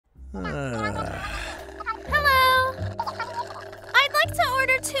Hello! I'd like to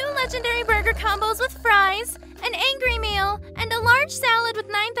order 2 legendary burger combos with fries, an angry meal, and a large salad with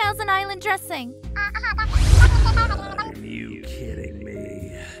 9,000 island dressing. Are you kidding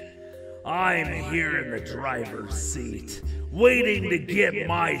me? I'm here in the driver's seat, waiting to get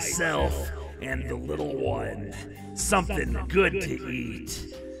myself and the little one something good to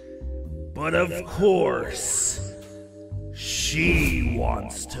eat. But of course, she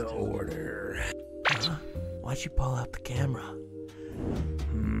wants to order. Huh? Why'd you pull out the camera?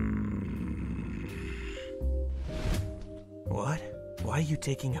 What? Why are you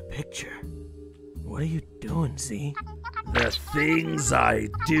taking a picture? What are you doing, Z? The things I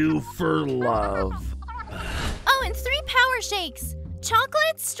do for love. Oh, and 3 power shakes.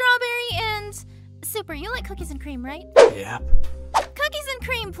 Chocolate, strawberry, and... Super, you like cookies and cream, right? Yep. Cookies and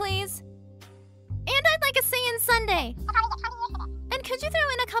cream, please. And I'd like a Saiyan sundae. And could you throw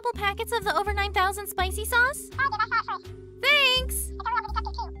in a couple packets of the over 9,000 spicy sauce? Thanks!